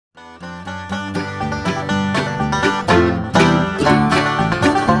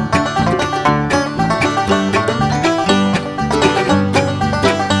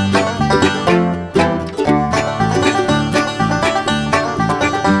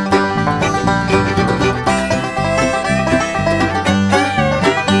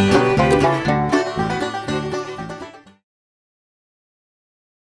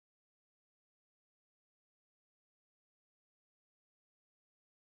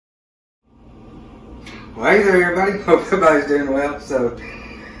Well, hey there everybody, hope everybody's doing well. So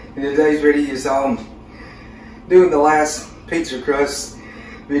in today's video you saw I'm doing the last pizza crust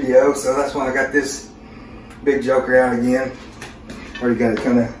video, so that's why I got this big joker out again. Already got it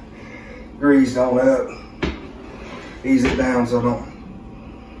kind of greased on up. Ease it down so I don't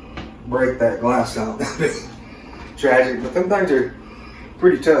break that glass out. That'd be tragic, but them things are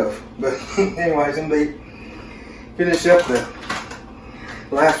pretty tough. But anyways, I'm gonna finish up the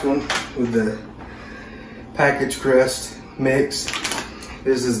last one with the packaged crust mix.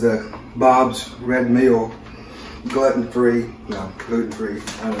 This is the Bob's Red Mill gluten-free, no, gluten-free,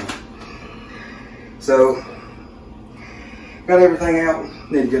 I don't know. So, got everything out.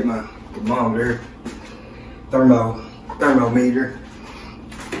 Need to get my thermometer, thermometer.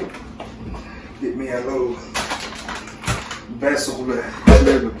 Get me a little vessel to be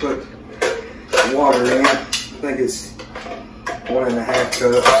able to put water in. I think it's 1.5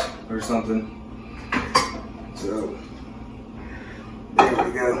 cups or something. So, there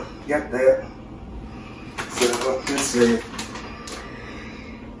we go. Got that. So, let's see.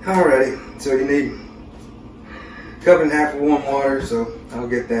 Alrighty. So, you need a cup and a half of warm water. So, I'll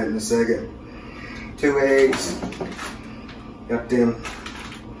get that in a second. 2 eggs. Got them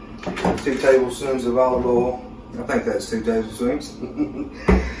 2 tablespoons of olive oil. I think that's 2 tablespoons.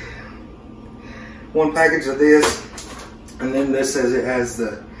 1 package of this. And then this says it has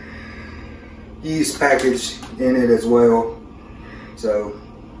the yeast package in it as well. So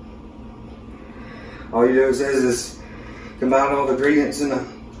all you do is combine all the ingredients in a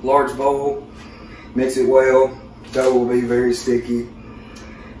large bowl, mix it well. Dough will be very sticky,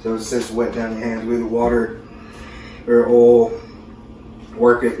 so it's just wet down your hands with the water or oil.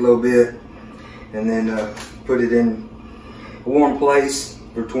 Work it a little bit, and then put it in a warm place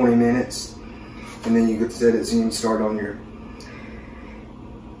for 20 minutes, and then you could set it so you can start on your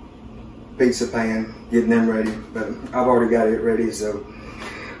pizza pan, getting them ready. But I've already got it ready, so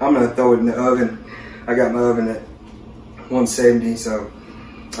I'm gonna throw it in the oven. I got my oven at 170, so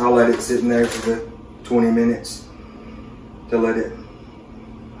I'll let it sit in there for the 20 minutes to let it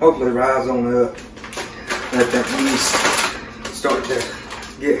hopefully rise on up. Let that yeast start to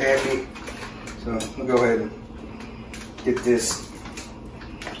get happy. So we'll go ahead and get this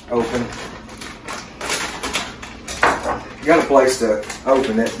open. Got a place to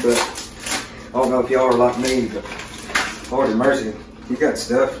open it, but I don't know if y'all are like me, but Lord have mercy, you got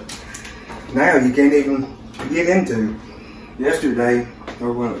stuff now you can't even get into. Yesterday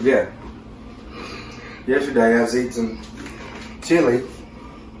I was eating some chili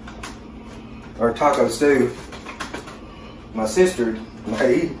or taco stew my sister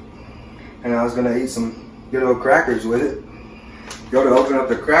made, and I was gonna eat some good old crackers with it. Go to open up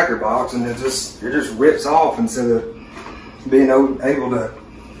the cracker box and it just rips off instead of being able to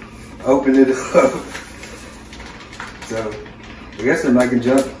open it up. So I guess they're making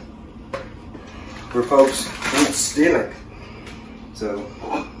junk for folks who don't steal it. So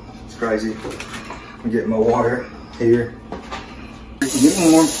it's crazy. I'm getting my water here.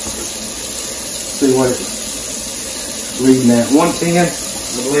 Getting warm. See what it's reading at. 110, I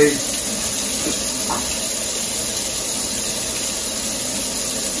believe.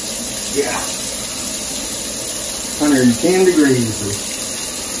 Yeah. 110 degrees.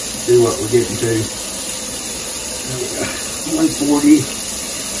 See what we're getting to. There we go. 140.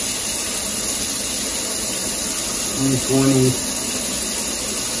 120.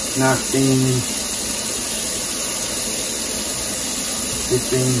 19.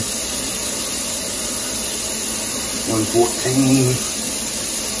 15. 114.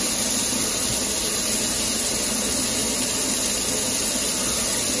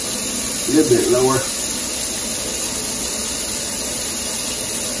 A little bit lower.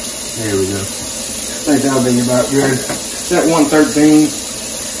 There we go. I think that'll be about good. It's at 113.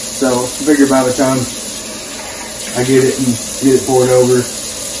 So figure by the time I get it and get it poured over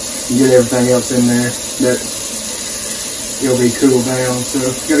and get everything else in there, that it'll be cooled down. So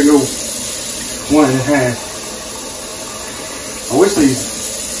gotta go 1.5. I wish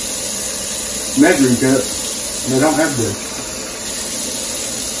these measuring cups, they don't have the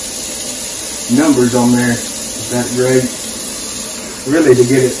numbers on there. It's that great. Really, to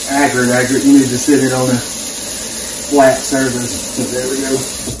get it accurate, you need to sit it on a flat surface. So there we go.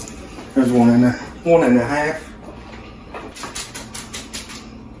 There's 1.5.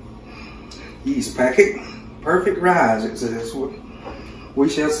 Yeast packet. Perfect rise, it says. We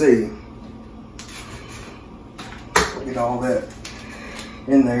shall see. Get all that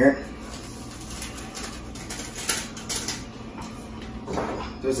in there.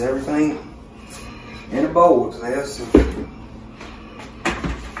 Just everything in a bowl, it says.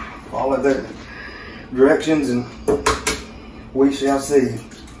 Follow the directions and we shall see.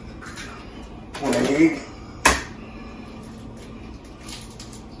 1 egg,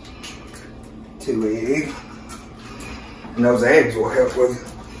 2 eggs, and those eggs will help with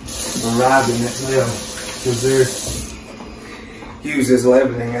arriving that smell because they're used as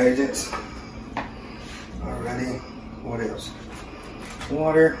leavening agents. Alrighty, what else?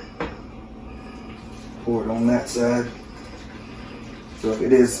 Water. Pour it on that side. So if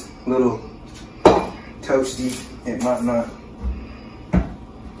it is a little toasty, it might not.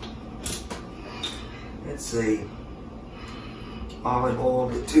 Let's see. Olive oil,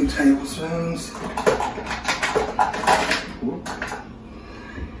 get 2 tablespoons. Whoop.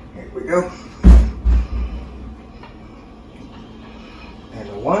 Here we go. And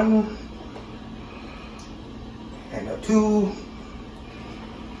a 1. And a 2.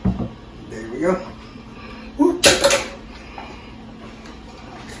 There we go. Whoop.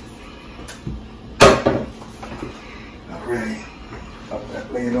 Alright. Pop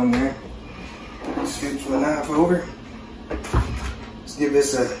that lid on there. Scooch my knife over. Let's give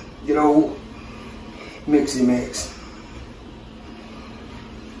this a good old mixy mix.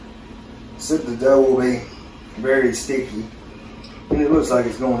 So the dough will be very sticky, and it looks like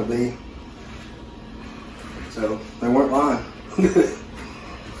it's going to be. So they weren't lying.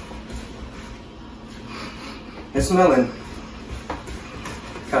 It's smelling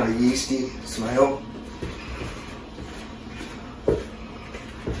kind of yeasty smell.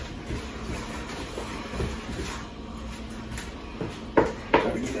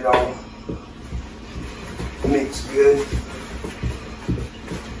 Try to get it all mixed good.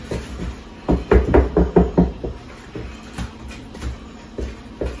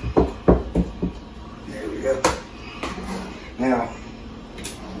 There we go. Now,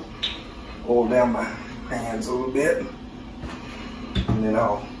 oil down my hands a little bit, and then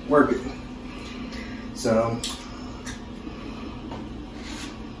I'll work it. So,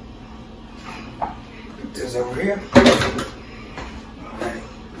 put this over here. Alright.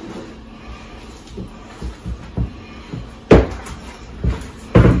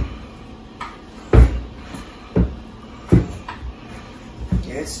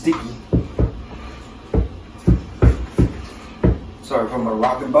 Yeah, it's sticky. Sorry for my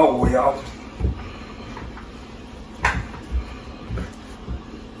rocking bowl, y'all.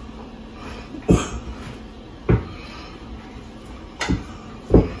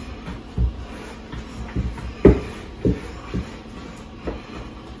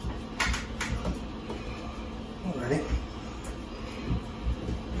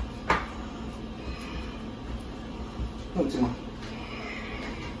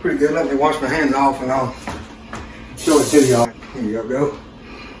 Pretty good. Let me wash my hands off and I'll show it to y'all. Here you go.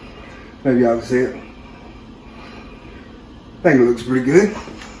 Maybe y'all can see it. I think it looks pretty good.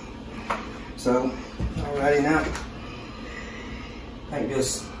 So, alrighty now. I think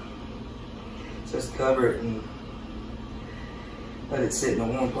just cover it and let it sit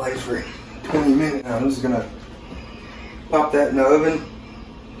in one place for 20 minutes. Now I'm just gonna pop that in the oven,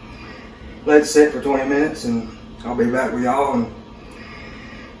 let it sit for 20 minutes, and I'll be back with y'all and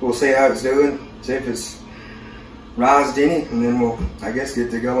we'll see how it's doing, see if it's rised any, and then we'll, I guess,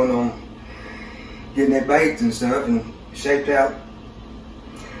 get to going on getting it baked and stuff and shaped out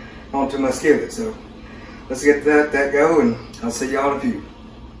onto my skillet. So let's get that go, and I'll see y'all in a few.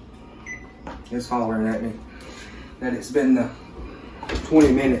 It's hollering at me that it's been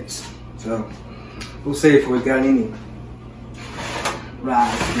 20 minutes, so we'll see if we've got any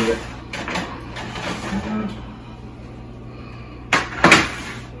rise to it.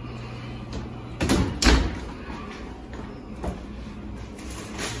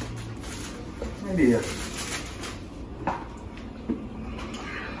 Maybe a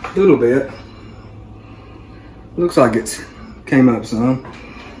little bit. Looks like it's came up some.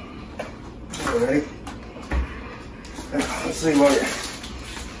 Alright. Let's see what it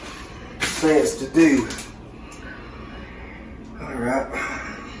says to do. Alright.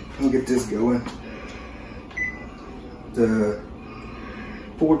 Let me get this going. The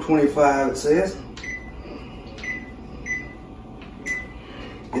 425 it says.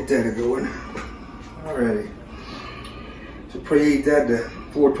 Get that going. Alrighty. So preheat that to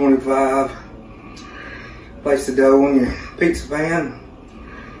 425. Place the dough on your pizza pan,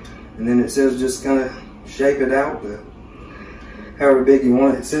 and then it says just kind of shape it out to however big you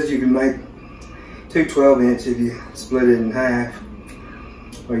want it. It says you can make 2 12-inch if you split it in half,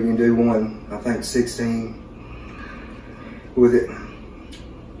 or you can do one, I think 16 with it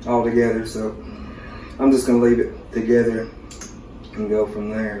all together. So I'm just gonna leave it together and go from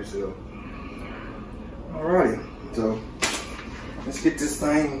there. So alrighty, so let's get this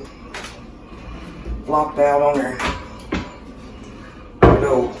thing flopped out on there. Good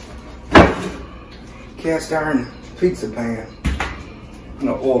old cast iron pizza pan. I'm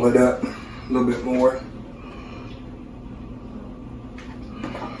gonna oil it up a little bit more.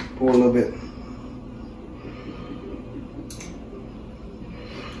 Pour a little bit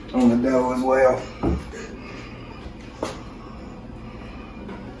on the dough as well.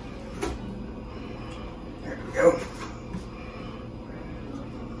 There we go.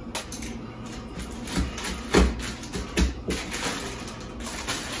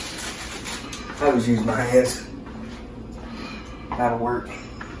 I always use my hands. That'll work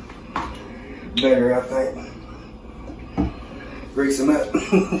better, I think. Grease them up.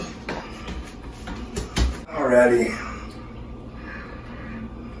 Alrighty.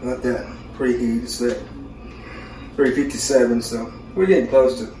 Let that preheat. It's at 357, so we're getting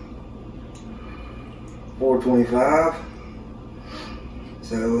close to 425.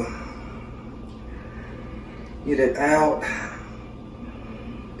 So get it out.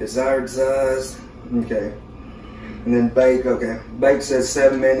 Desired size. Okay. And then bake. Okay. Bake says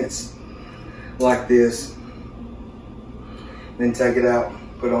 7 minutes. Like this. Then take it out.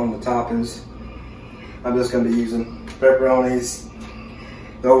 Put on the toppings. I'm just going to be using pepperonis,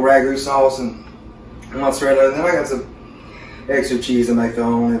 the old ragu sauce, and mozzarella. And then I got some extra cheese I may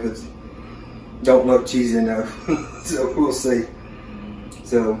throw on if it don't look cheesy enough. So we'll see.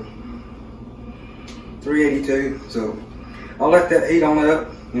 So 382. So I'll let that heat on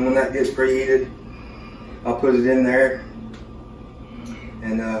up, and when that gets preheated, I'll put it in there,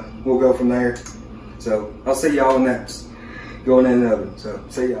 and we'll go from there. So I'll see y'all when that's going in the oven. So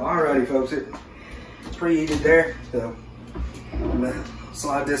see y'all. Alrighty, folks. It's preheated there. So I'm gonna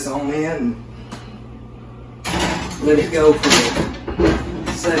slide this on in and let it go for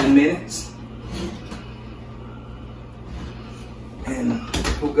 7 minutes, and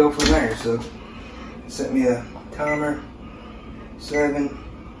we'll go from there. So set me a timer. 7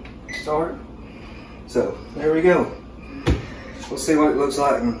 start. So there we go. We'll see what it looks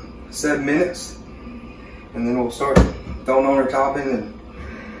like in 7 minutes, and then we'll start throwing on our topping and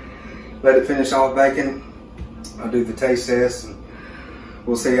let it finish off baking. I'll do the taste test, and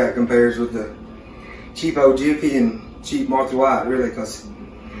we'll see how it compares with the cheap old Jiffy and cheap Martha White, really, because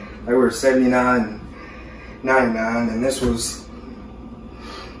they were $79.99, and this was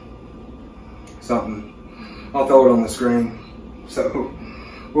something. I'll throw it on the screen. So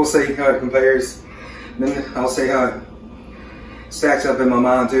we'll see how it compares. Then I'll see how it stacks up in my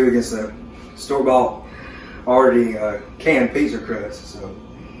mind too against the store-bought already canned pizza crust. So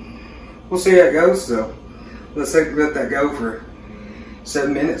we'll see how it goes. So let's let that go for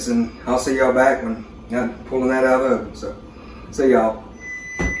 7 minutes, and I'll see y'all back when I'm pulling that out of the oven. So see y'all.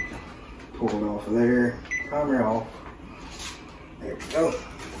 Pull it off of there. Timer off. There we go.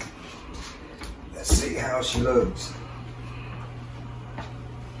 Let's see how she looks.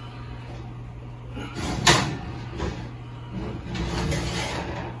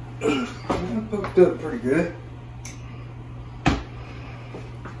 Hooked up pretty good. Here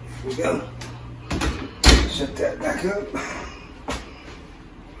we go. Shut that back up.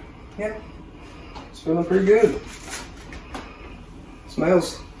 Yeah, it's feeling pretty good.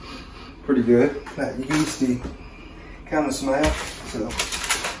 Smells pretty good. That yeasty kind of smell. So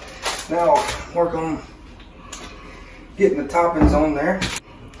now I'll work on getting the toppings on there.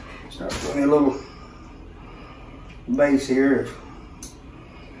 Start putting a little base here of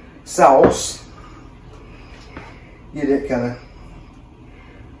sauce. Get it kind of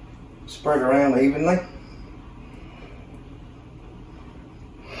spread around evenly.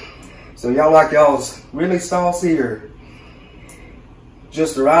 So y'all like y'all's really saucy, or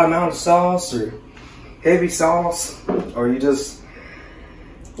just the right amount of sauce, or heavy sauce, or you just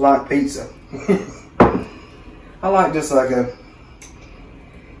like pizza? I like just like a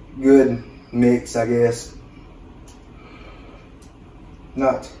good mix, I guess.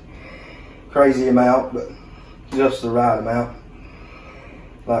 Not crazy amount, but just the right amount.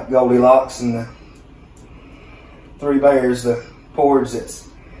 Like Goldilocks and the Three Bears, the porridge that's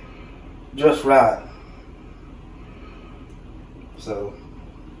just right. So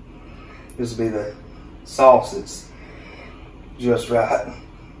this will be the sauce that's just right.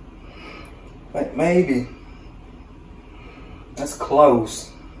 I think maybe that's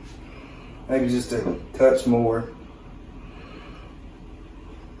close. Maybe just a touch more.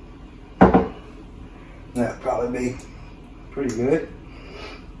 That'd probably be pretty good.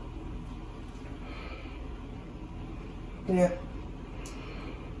 Yeah.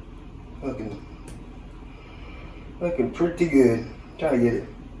 Looking pretty good. Try to get it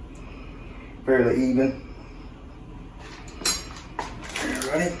fairly even.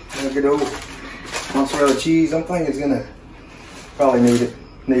 Alrighty, look at old mozzarella cheese. I'm thinking it's gonna probably need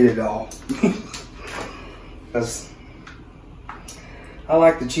it all. Because I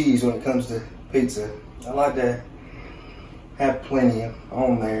like the cheese when it comes to pizza. I like to have plenty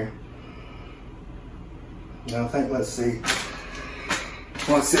on there. Now I think, let's see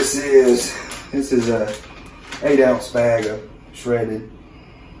what this is. This is a 8-ounce bag of shredded.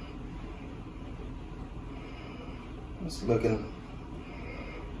 It's looking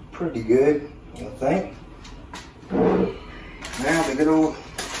pretty good, I think. Now the good old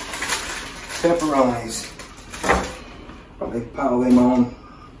pepperonis. Probably pile them on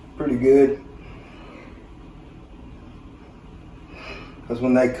pretty good. Because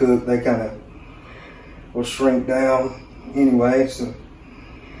when they cook, they kind of will shrink down anyway. So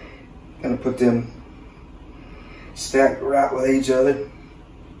kind of put them stacked right with each other.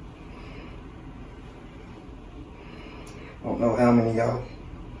 I don't know how many y'all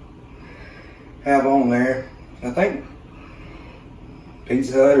have on there. I think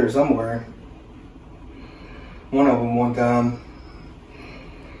Pizza Hut or somewhere, one of them one time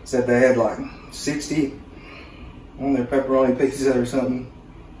said they had like 60 on their pepperoni pizza or something.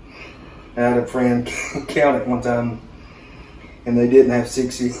 I had a friend count it one time and they didn't have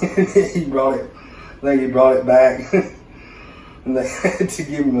 60. He brought it, I think he brought it back and they had to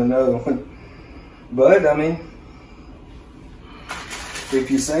give him another one. But I mean, if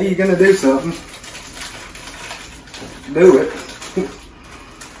you say you're gonna do something, do it.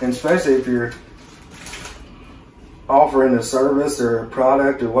 And especially if you're offering a service or a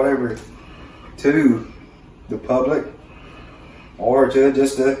product or whatever to the public or to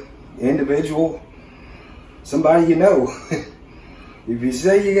just an individual, somebody you know. If you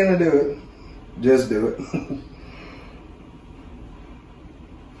say you're gonna do it, just do it.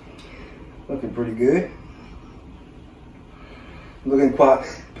 Looking pretty good. Looking quite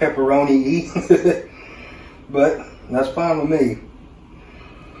pepperoni-y. But that's fine with me.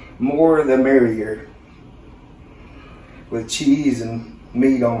 More the merrier. With cheese and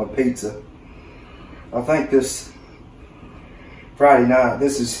meat on a pizza. I think this Friday night,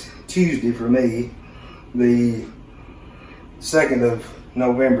 this is Tuesday for me, the 2nd of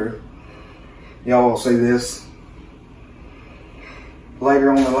November. Y'all will see this later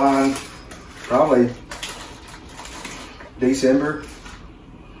on the line, probably December,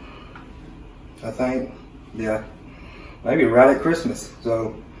 I think. Yeah, maybe right at Christmas.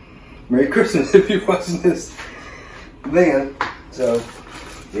 So Merry Christmas if you're watching this then. So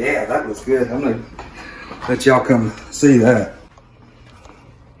yeah, that was good. I'm gonna let y'all come see that.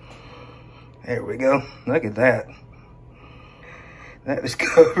 There we go. Look at that. That is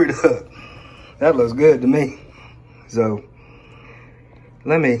covered up. That looks good to me. So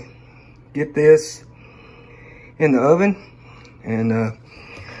let me get this in the oven and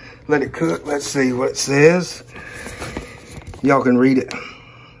let it cook. Let's see what it says. Y'all can read it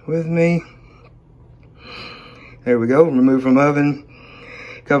with me. There we go. Remove from oven.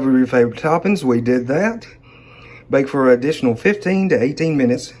 Cover your favorite toppings. We did that. Bake for an additional 15 to 18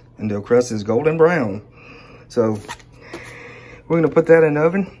 minutes until crust is golden brown. So we're going to put that in the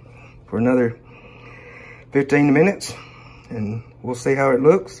oven for another 15 minutes and we'll see how it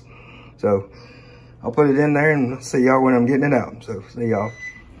looks. So I'll put it in there and see y'all when I'm getting it out. So see y'all.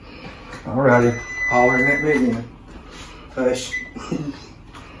 Alrighty, hollering at me again. Hush.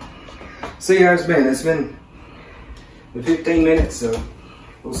 See how it's been. It's been 15 minutes, so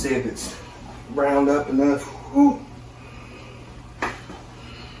we'll see if it's browned up enough. Whew.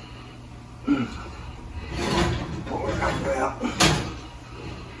 Pour it out.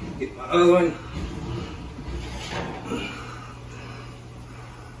 Get my oven.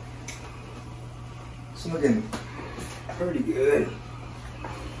 It's looking pretty good.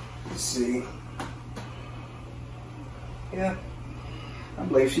 Let's see. Yeah, I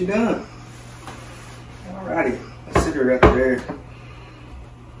believe she's done. Alrighty, let's sit her right there.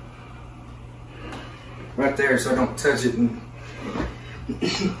 Right there so I don't touch it and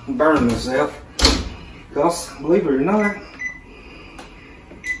burn myself. Because, believe it or not,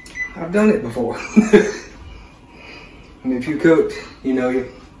 I've done it before. And if you cooked, you know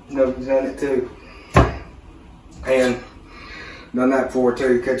you've done it too. And done that before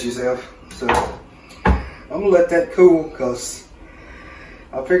too, cut yourself. So I'm gonna let that cool because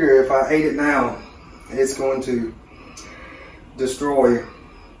I figure if I ate it now, it's going to destroy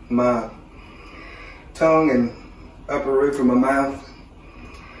my tongue and upper roof of my mouth.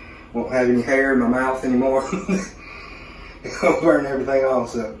 Won't have any hair in my mouth anymore. It'll burn everything off.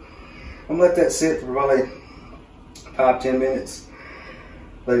 So I'm gonna let that sit for probably 5-10 minutes.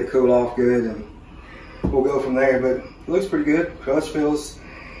 Let it cool off good and we'll go from there. But it looks pretty good. Crust feels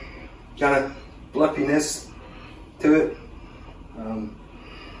kind of fluffiness to it.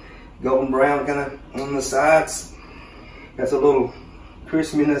 Golden brown kind of on the sides. Got a little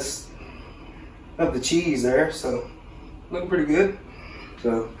crispiness of the cheese there, so looking pretty good.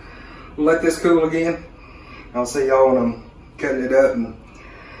 So we'll let this cool again. I'll see y'all when I'm cutting it up and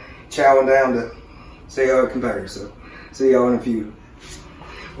chowing down to see how it compares. So see y'all in a few.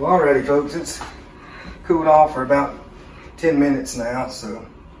 Well, alrighty folks, it's cooled off for about 10 minutes now, so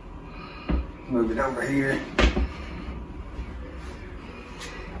move it over here.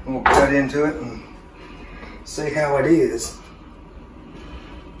 We'll cut into it and see how it is.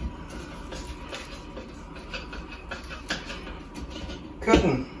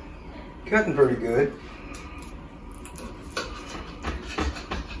 Cutting pretty good.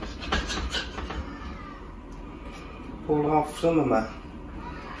 Pulled off some of my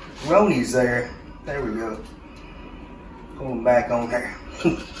ronies there. There we go. Pull them back on there.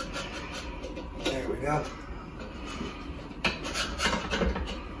 There we go.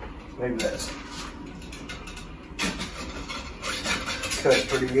 Maybe that's cut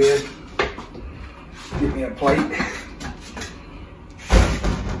pretty good. Get me a plate.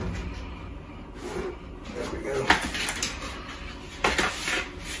 There we go.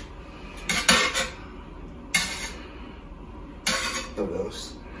 Throw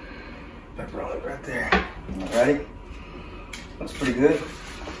those pepperoni right there. Alrighty. That's pretty good.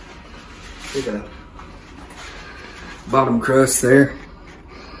 Look at the bottom crust there.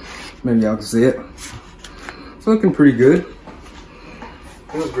 Maybe y'all can see it. It's looking pretty good.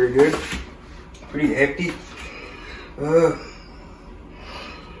 Feels pretty good. Pretty hefty.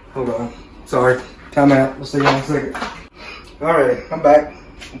 Hold on. Sorry. Time out. We'll see y'all in a second. Alright, I'm back.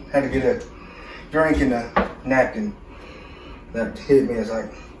 Had to get a drink and a napkin. That hit me as I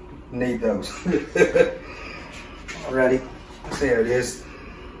need those. Alrighty. Let's see how it is.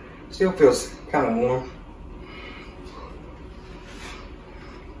 Still feels kind of warm.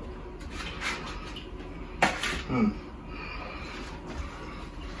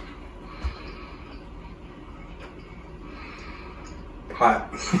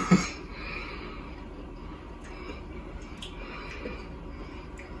 Hot.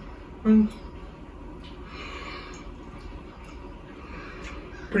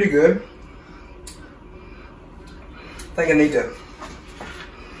 Pretty good. I think I need to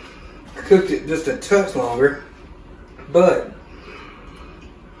cook it just a touch longer, but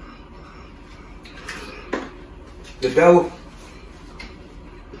the dough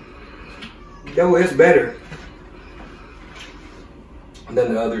is better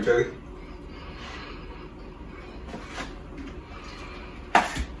than the other two.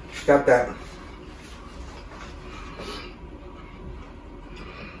 Got that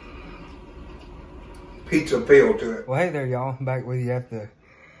pizza feel to it. Well, hey there, y'all. I'm back with you at the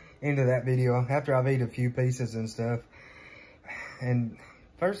end of that video after I've eaten a few pieces and stuff. And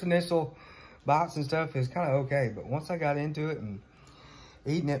first initial bites and stuff is kind of okay, but once I got into it and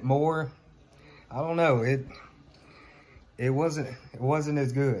eating it more, I don't know, it wasn't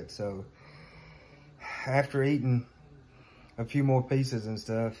as good. So after eating a few more pieces and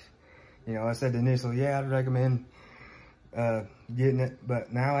stuff, you know, I said initially, yeah, I'd recommend getting it,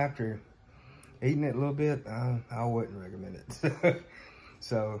 but now after eating it a little bit, I wouldn't recommend it.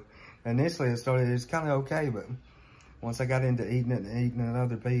 So initially it's kind of okay, but once I got into eating it and eating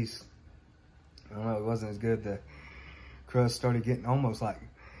another piece, I don't know, it wasn't as good. The crust started getting almost like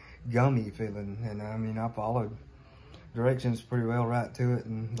gummy feeling, and I mean, I followed directions pretty well right to it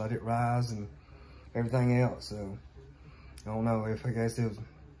and let it rise and everything else. So I don't know, I guess it was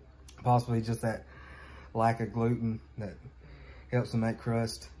possibly just that lack of gluten that helps to make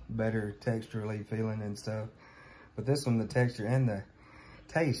crust better texturally feeling and stuff. But this one, the texture and the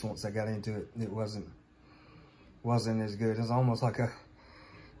taste, once I got into it, it wasn't as good. It was almost like a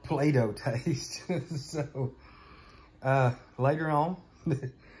Play-Doh taste. So later on,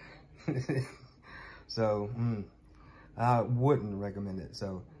 so I wouldn't recommend it.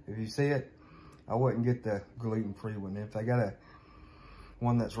 So if you see it, I wouldn't get the gluten-free one. If they got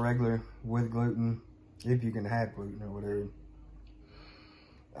one that's regular with gluten, if you can have gluten or whatever,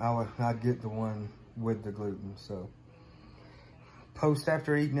 I'd get the one with the gluten. So post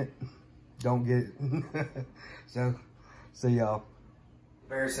after eating it, don't get it. So see y'all.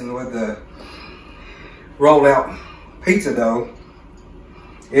 Comparison with the rolled out pizza dough,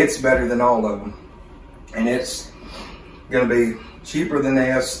 it's better than all of them, and it's gonna be cheaper than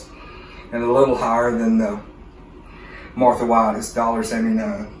this and a little higher than the Martha White. It's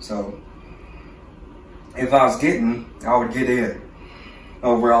 $1.79. So if I was getting, I would get it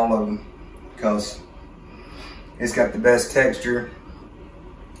over all of them because it's got the best texture.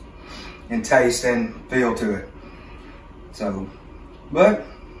 and taste and feel to it. So, but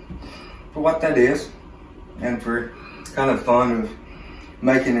for what that is, and for kind of fun of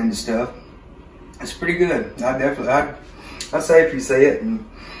making into stuff, it's pretty good. I'd say if you see it and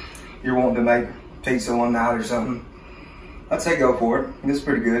you're wanting to make pizza one night or something, I'd say go for it. It's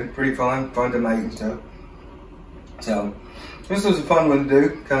pretty good, pretty fun to make and stuff. So this was a fun one to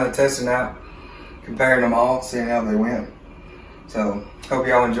do, kind of testing out, comparing them all, seeing how they went. So hope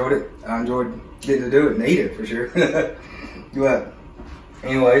y'all enjoyed it. I enjoyed getting to do it and eat it for sure. But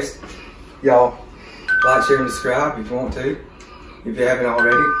anyways, y'all like, share, and subscribe if you want to, if you haven't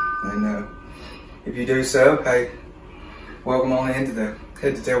already. And if you do so, hey, welcome on into the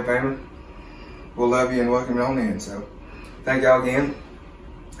Head to Tail family. We'll love you and welcome you on in. So thank y'all again,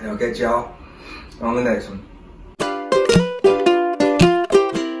 and I'll catch y'all on the next one.